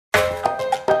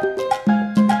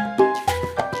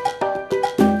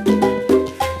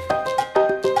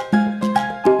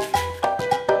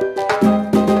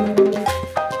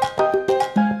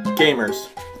gamers.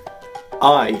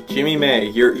 I, Jimmy May,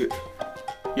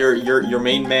 your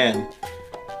main man,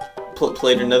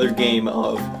 played another game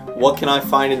of what can I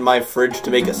find in my fridge to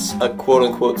make a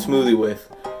quote-unquote smoothie with.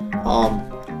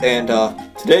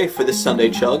 Today for this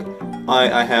Sunday chug,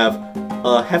 I have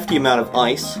a hefty amount of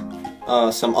ice,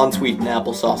 some unsweetened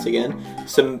applesauce again,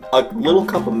 a little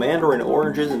cup of mandarin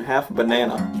oranges, and half a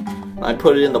banana. I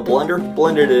put it in the blender,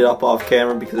 blended it up off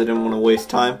camera because I didn't want to waste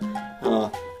time,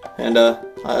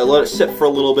 I let it sit for a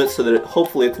little bit so that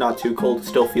hopefully it's not too cold. It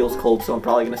still feels cold, so I'm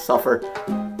probably going to suffer.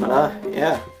 But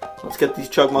yeah, let's get these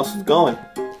chug muscles going.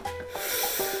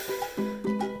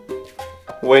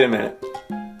 Wait a minute.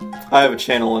 I have a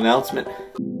channel announcement.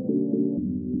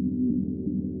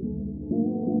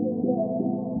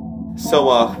 So,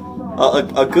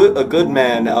 a good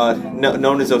man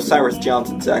known as Osiris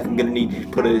Johnson, Zach, I'm gonna need to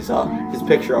put his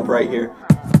picture up right here.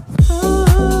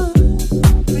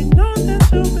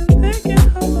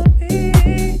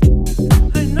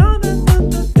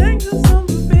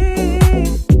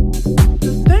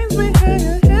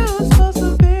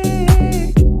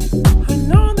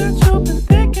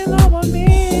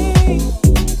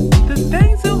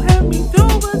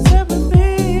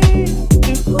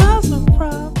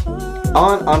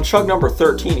 On chug number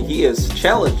 13, he has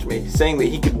challenged me, saying that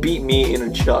he could beat me in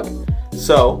a chug.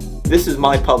 So, this is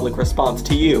my public response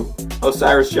to you,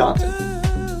 Osiris Johnson.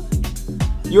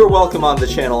 You're welcome on the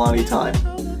channel anytime,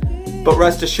 but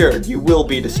rest assured, you will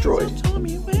be destroyed.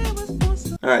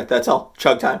 Alright, that's all.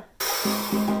 Chug time.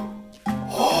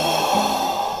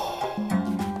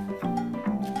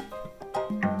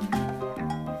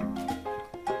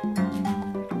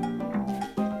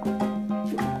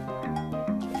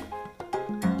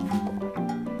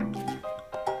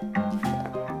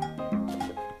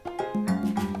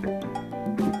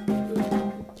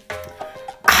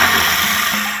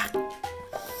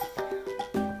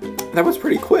 That was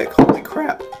pretty quick, holy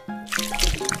crap. I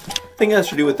think it has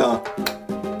to do with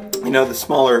the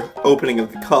smaller opening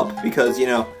of the cup, because, I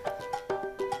don't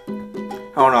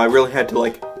know, I really had to,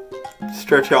 like,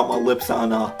 stretch out my lips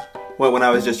on, when I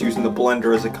was just using the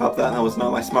blender as a cup. That was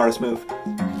not my smartest move.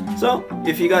 So,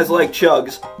 if you guys like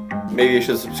chugs, maybe you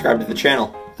should subscribe to the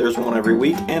channel. There's one every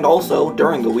week, and also,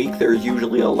 during the week, there's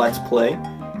usually a Let's Play,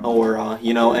 or,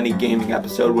 any gaming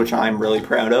episode, which I'm really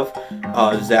proud of.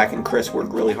 Zach and Chris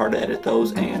work really hard to edit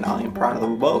those, and I am proud of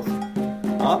them both.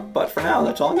 But for now,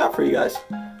 that's all I got for you guys.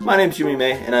 My name's Jimmy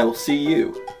May, and I will see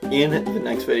you in the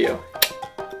next video.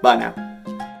 Bye now.